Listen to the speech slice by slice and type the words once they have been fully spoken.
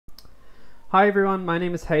Hi everyone, my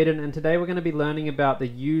name is Hayden and today we're going to be learning about the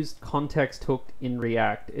useContext hook in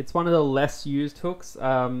React. It's one of the less used hooks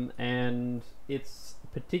and it's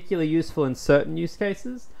particularly useful in certain use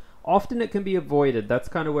cases. Often it can be avoided. That's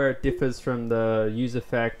kind of where it differs from the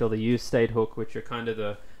useEffect or the useState hook, which are kind of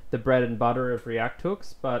the bread and butter of React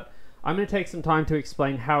hooks. But I'm going to take some time to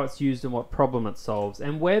explain how it's used and what problem it solves.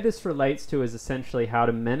 And where this relates to is essentially how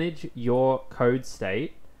to manage your code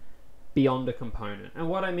state beyond a component. And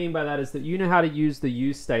what I mean by that is that you know how to use the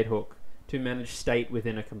useState hook to manage state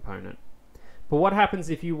within a component. But what happens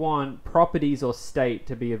if you want properties or state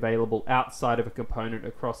to be available outside of a component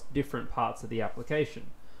across different parts of the application?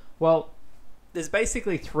 Well, there's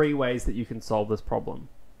basically three ways that you can solve this problem.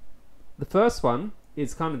 The first one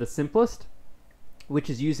is kind of the simplest, which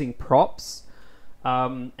is using props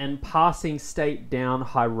and passing state down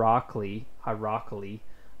hierarchically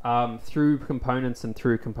through components and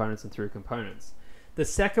through components and through components. The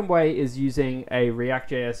second way is using a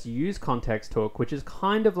ReactJS useContext hook, which is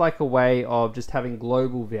kind of like a way of just having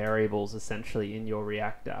global variables essentially in your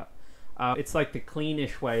React app. It's like the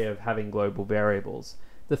cleanish way of having global variables.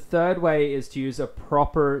 The third way is to use a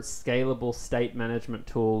proper scalable state management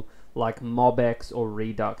tool like MobX or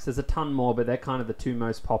Redux. There's a ton more, but they're kind of the two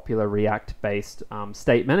most popular React-based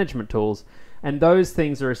state management tools. And those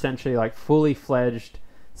things are essentially like fully fledged,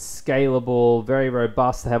 scalable, very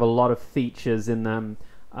robust. They have a lot of features in them.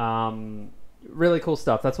 Really cool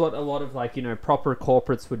stuff. That's what a lot of proper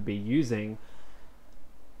corporates would be using.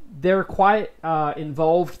 They're quite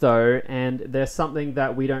involved though, and there's something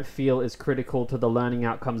that we don't feel is critical to the learning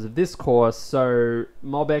outcomes of this course. So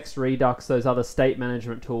MobX, Redux, those other state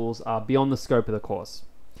management tools are beyond the scope of the course.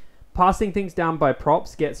 Passing things down by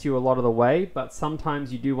props gets you a lot of the way, but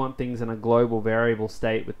sometimes you do want things in a global variable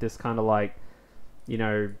state with this kind of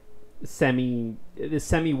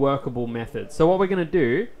semi-workable method. So what we're going to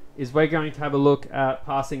do is we're going to have a look at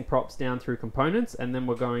passing props down through components, and then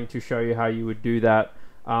we're going to show you how you would do that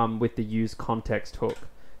with the useContext hook.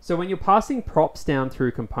 So when you're passing props down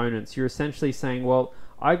through components, you're essentially saying, well,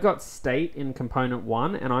 I've got state in component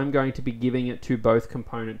 1 and I'm going to be giving it to both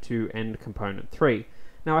component 2 and component 3.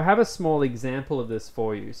 Now I have a small example of this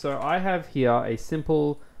for you. So I have here a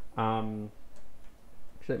simple,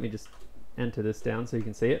 let me just enter this down so you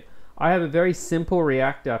can see it. I have a very simple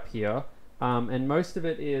React app here, and most of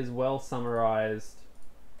it is well summarized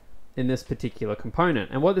in this particular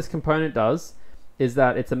component. And what this component does is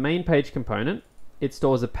that it's a main page component. It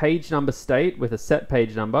stores a page number state with a set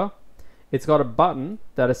page number. It's got a button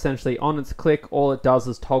that essentially on its click, all it does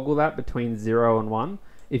is toggle that between 0 and 1.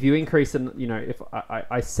 If you increase it, if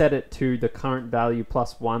I set it to the current value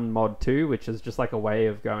plus 1 mod 2, which is just like a way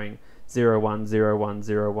of going 0, 1, 0, 1,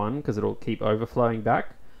 0, 1, because it'll keep overflowing back.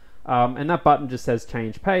 And that button just says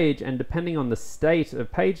change page, and depending on the state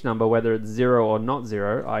of page number, whether it's 0 or not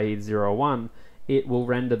 0, i.e. 0, 1, it will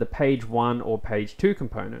render the page 1 or page 2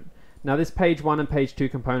 component. Now this page 1 and page 2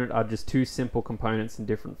 component are just two simple components in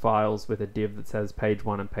different files with a div that says page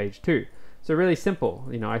 1 and page 2. So really simple.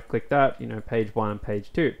 I click that, page 1 and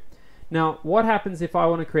page 2. Now what happens if I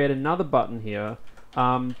want to create another button here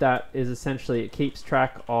that is essentially, it keeps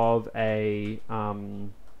track of a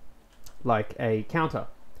like a counter,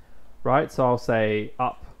 right? So I'll say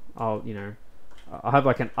up, I'll have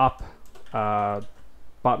like an up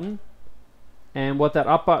button, and what that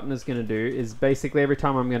up button is going to do is basically every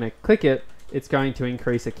time I'm going to click it, it's going to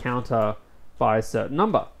increase a counter by a certain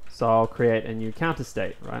number. So I'll create a new counter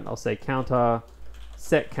state, right? I'll say counter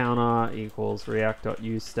set counter equals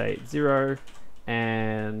react.useState 0,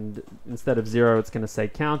 and instead of 0 it's going to say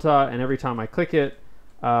counter, and every time I click it,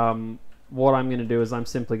 what I'm going to do is I'm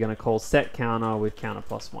simply going to call set counter with counter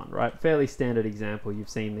plus 1, right? Fairly standard example, you've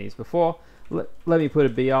seen these before. Let me put a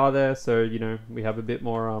BR there so we have a bit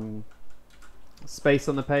more space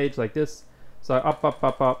on the page like this. So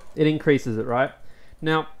up, it increases it, right?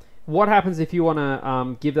 Now what happens if you want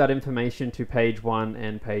to give that information to page 1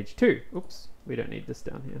 and page 2? Oops, we don't need this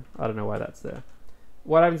down here. I don't know why that's there.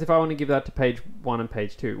 What happens if I want to give that to page 1 and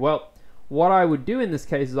page 2? Well, what I would do in this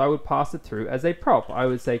case is I would pass it through as a prop. I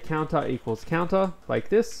would say counter equals counter, like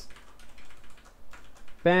this.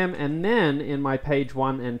 Bam, and then in my page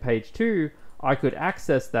 1 and page 2, I could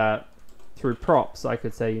access that through props. I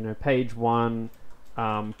could say, page 1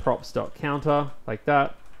 props.counter, like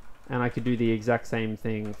that. And I could do the exact same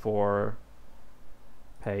thing for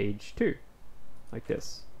page 2, like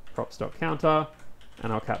this. Props.counter,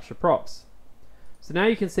 and I'll capture props. So now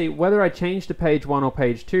you can see whether I change to page 1 or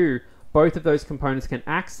page 2, both of those components can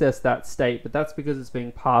access that state, but that's because it's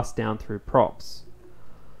being passed down through props.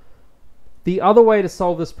 The other way to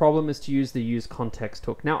solve this problem is to use the useContext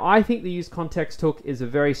hook. Now, I think the useContext hook is a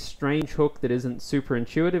very strange hook that isn't super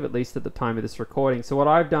intuitive, at least at the time of this recording. So what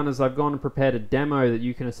I've done is I've gone and prepared a demo that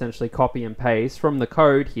you can essentially copy and paste from the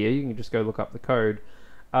code here. You can just go look up the code,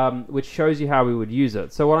 which shows you how we would use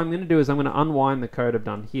it. So what I'm going to do is I'm going to unwind the code I've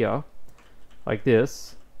done here, like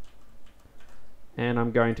this. And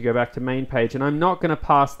I'm going to go back to main page, and I'm not going to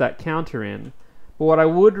pass that counter in. But what I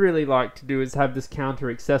would really like to do is have this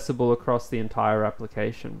counter accessible across the entire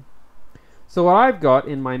application. So what I've got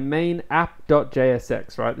in my main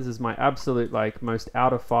app.jsx, right, this is my absolute most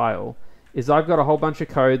outer file, is I've got a whole bunch of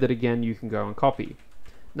code that again you can go and copy.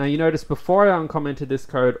 Now you notice before I uncommented this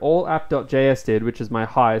code, all app.js did, which is my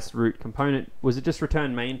highest root component, was it just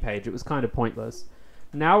returned main page. It was kind of pointless.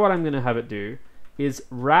 Now what I'm going to have it do is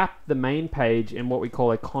wrap the main page in what we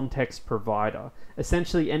call a context provider.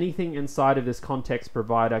 Essentially anything inside of this context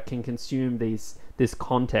provider can consume this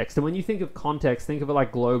context. And when you think of context, think of it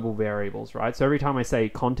like global variables, right? So every time I say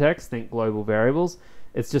context, think global variables.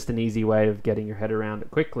 It's just an easy way of getting your head around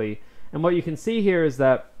it quickly. And what you can see here is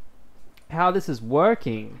that how this is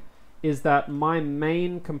working is that my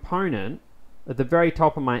main component at the very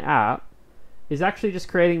top of my app is actually just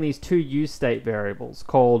creating these two useState variables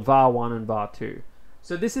called var1 and var2.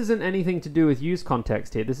 So this isn't anything to do with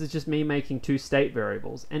useContext here. This is just me making two state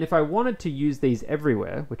variables. And if I wanted to use these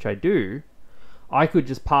everywhere, which I do, I could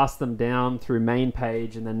just pass them down through main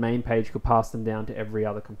page, and then main page could pass them down to every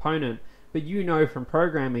other component. But you know from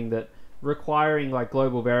programming that requiring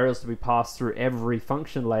global variables to be passed through every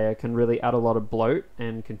function layer can really add a lot of bloat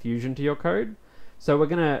and confusion to your code. So we're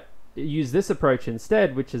going to use this approach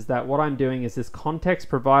instead, which is that what I'm doing is this context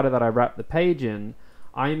provider that I wrap the page in,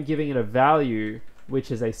 I am giving it a value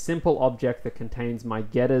which is a simple object that contains my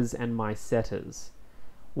getters and my setters.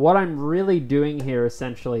 What I'm really doing here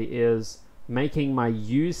essentially is making my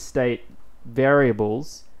useState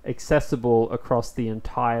variables accessible across the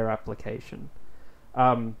entire application.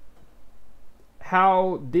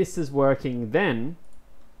 How this is working then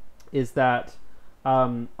is that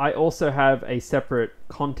I also have a separate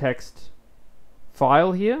context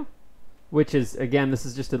file here, which is, again, this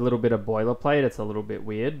is just a little bit of boilerplate. It's a little bit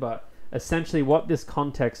weird, but essentially what this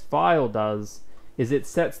context file does is it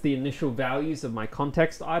sets the initial values of my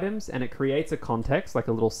context items, and it creates a context, like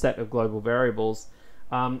a little set of global variables,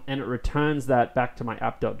 and it returns that back to my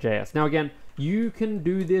app.js. Now again, you can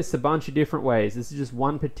do this a bunch of different ways. This is just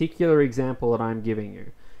one particular example that I'm giving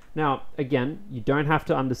you. Now again, you don't have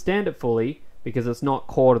to understand it fully because it's not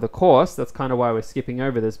core to the course. That's kind of why we're skipping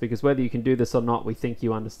over this, because whether you can do this or not, we think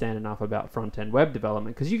you understand enough about front-end web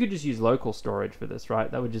development, because you could just use local storage for this,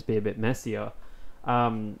 right? That would just be a bit messier.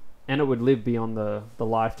 And it would live beyond the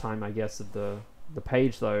lifetime, I guess, of the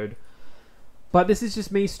page load. But this is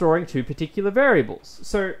just me storing two particular variables.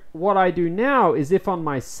 So what I do now is if on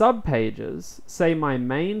my sub-pages, say my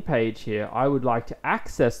main page here, I would like to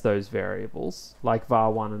access those variables, like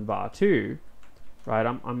var1 and var2, right?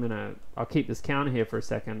 I'll keep this counter here for a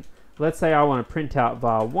second. Let's say I want to print out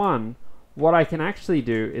var1. What I can actually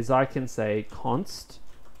do is I can say const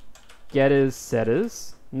getters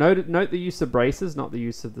setters. Note the use of braces, not the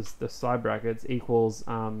use of the side brackets, equals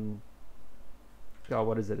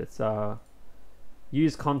what is it? It's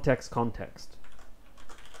useContext context.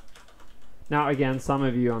 Now again, some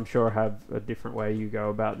of you I'm sure have a different way you go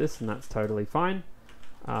about this, and that's totally fine.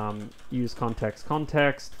 useContext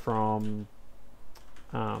context from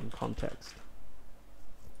context.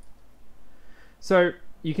 So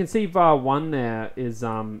you can see var1 there is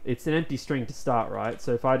it's an empty string to start, right?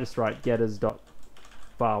 So if I just write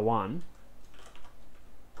getters.var1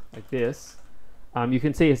 like this, you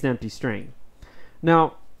can see it's an empty string.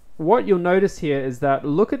 Now what you'll notice here is that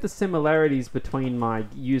look at the similarities between my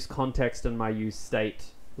useContext and my useState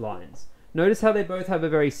lines. Notice how they both have a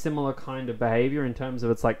very similar kind of behavior in terms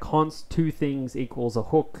of it's like const two things equals a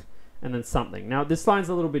hook and then something. Now this line's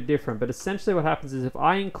a little bit different, but essentially what happens is if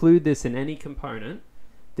I include this in any component,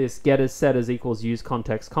 this getters setters equals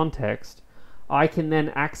useContext context, I can then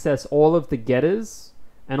access all of the getters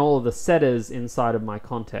and all of the setters inside of my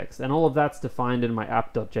context, and all of that's defined in my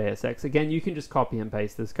app.jsx. Again, you can just copy and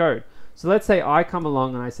paste this code. So let's say I come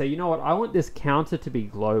along and I say, you know what, I want this counter to be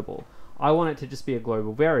global. I want it to just be a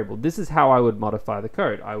global variable. This is how I would modify the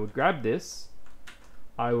code. I would grab this,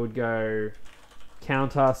 I would go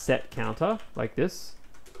counter set counter like this.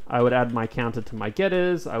 I would add my counter to my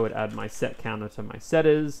getters, I would add my set counter to my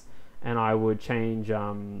setters, and I would change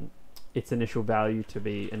its initial value to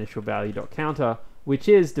be initial value.counter, which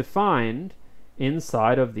is defined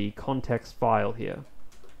inside of the context file here.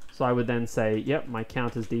 So I would then say, yep, my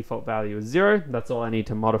counter's default value is 0. That's all I need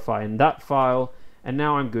to modify in that file, and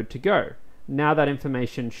now I'm good to go. now that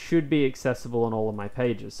information should be accessible on all of my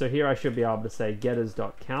pages. So here I should be able to say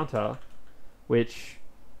getters.counter, which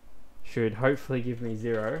should hopefully give me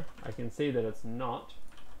 0. I can see that it's not.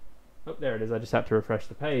 Oh, there it is. I just had to refresh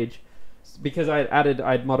the page because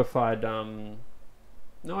I'd modified. No,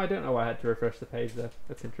 I don't know why I had to refresh the page there.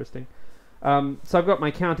 That's interesting. So I've got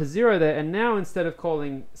my counter 0 there, and now instead of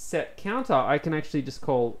calling setCounter, I can actually just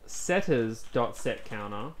call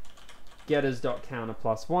setters.setCounter, getters.counter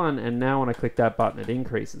 +1, and now when I click that button, it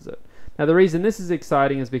increases it. Now the reason this is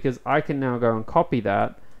exciting is because I can now go and copy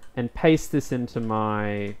that and paste this into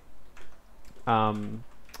my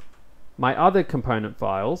my other component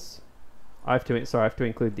files. I have to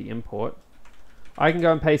include the import. I can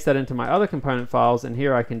go and paste that into my other component files, and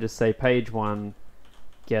here I can just say page 1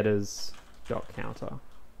 getters.counter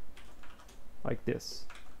like this.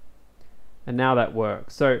 And now that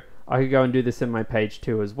works. So I could go and do this in my page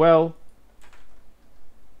 2 as well.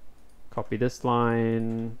 Copy this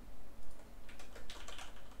line,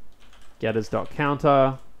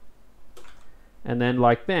 getters.counter, and then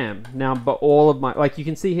like bam. Now, but all of my, like you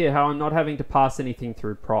can see here how I'm not having to pass anything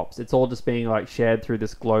through props. It's all just being like shared through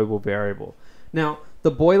this global variable. Now,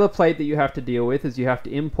 the boilerplate that you have to deal with is you have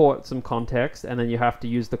to import some context, and then you have to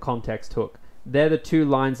use the context hook. They're the 2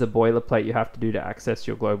 lines of boilerplate you have to do to access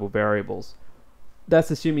your global variables. That's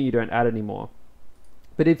assuming you don't add any more.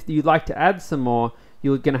 But if you'd like to add some more,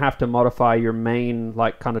 you're going to have to modify your main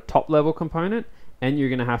like kind of top level component, and you're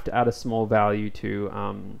going to have to add a small value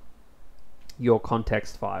to your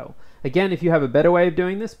context file. Again, if you have a better way of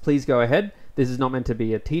doing this, please go ahead. This is not meant to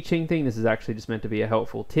be a teaching thing. This is actually just meant to be a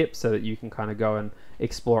helpful tip so that you can kind of go and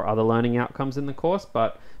explore other learning outcomes in the course.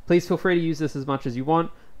 But please feel free to use this as much as you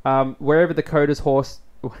want. Wherever the code is hosted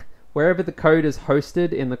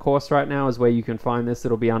in the course right now is where you can find this.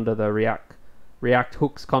 It'll be under the React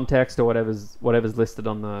hooks context or whatever's listed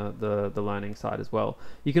on the learning side as well.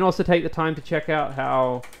 You can also take the time to check out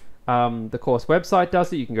how the course website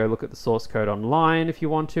does it. You can go look at the source code online if you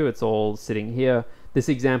want to. It's all sitting here. This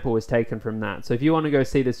example was taken from that. So if you want to go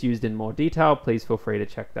see this used in more detail, please feel free to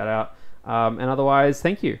check that out. And otherwise,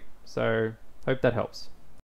 thank you. So hope that helps.